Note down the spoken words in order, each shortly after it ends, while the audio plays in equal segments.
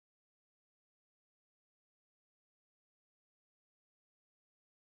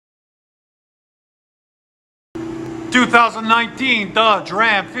2019 Dodge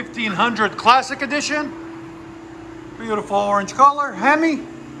Ram 1500 Classic Edition. Beautiful orange color, HEMI.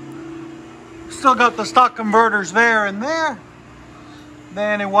 Still got the stock converters there and there.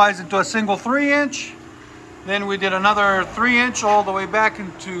 Then it winds into a single 3-inch. Then we did another 3-inch all the way back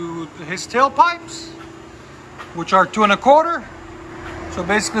into his tailpipes, which are 2 1/4. So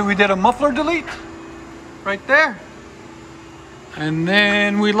basically we did a muffler delete right there. And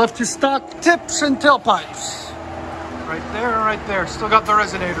then we left his stock tips and tailpipes. Right there, right there. Still got the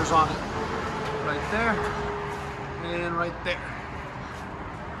resonators on it. Right there and right there.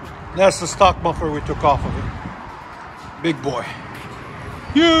 That's the stock muffler we took off of it. Big boy.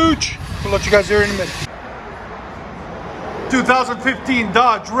 Huge. We'll let you guys hear in a minute. 2015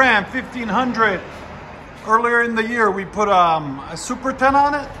 Dodge Ram 1500. Earlier in the year we put a super tent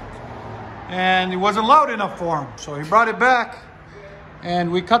on it and it wasn't loud enough for him. So he brought it back and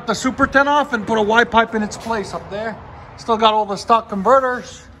we cut the super tent off and put a Y pipe in its place up there. Still got all the stock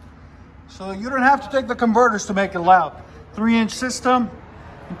converters. So you don't have to take the converters to make it loud. 3-inch system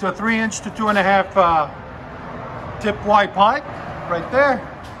into a 3-inch to 2 1/2 tip Y pipe right there.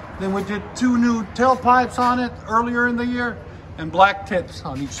 Then we did 2 new tailpipes on it earlier in the year and black tips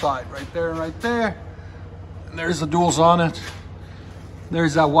on each side right there and right there. And there's the duals on it.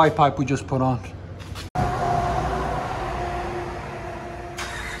 There's that Y pipe we just put on.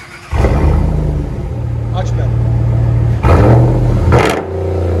 Much better.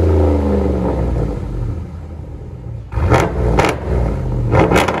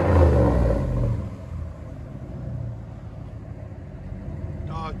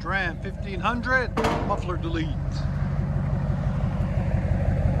 Dodge Ram 1500 muffler delete.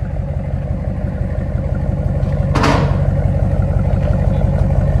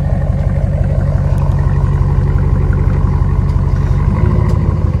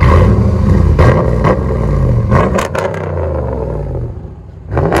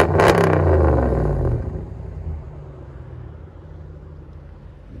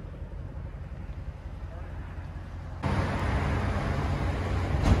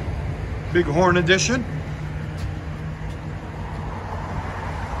 Big horn edition.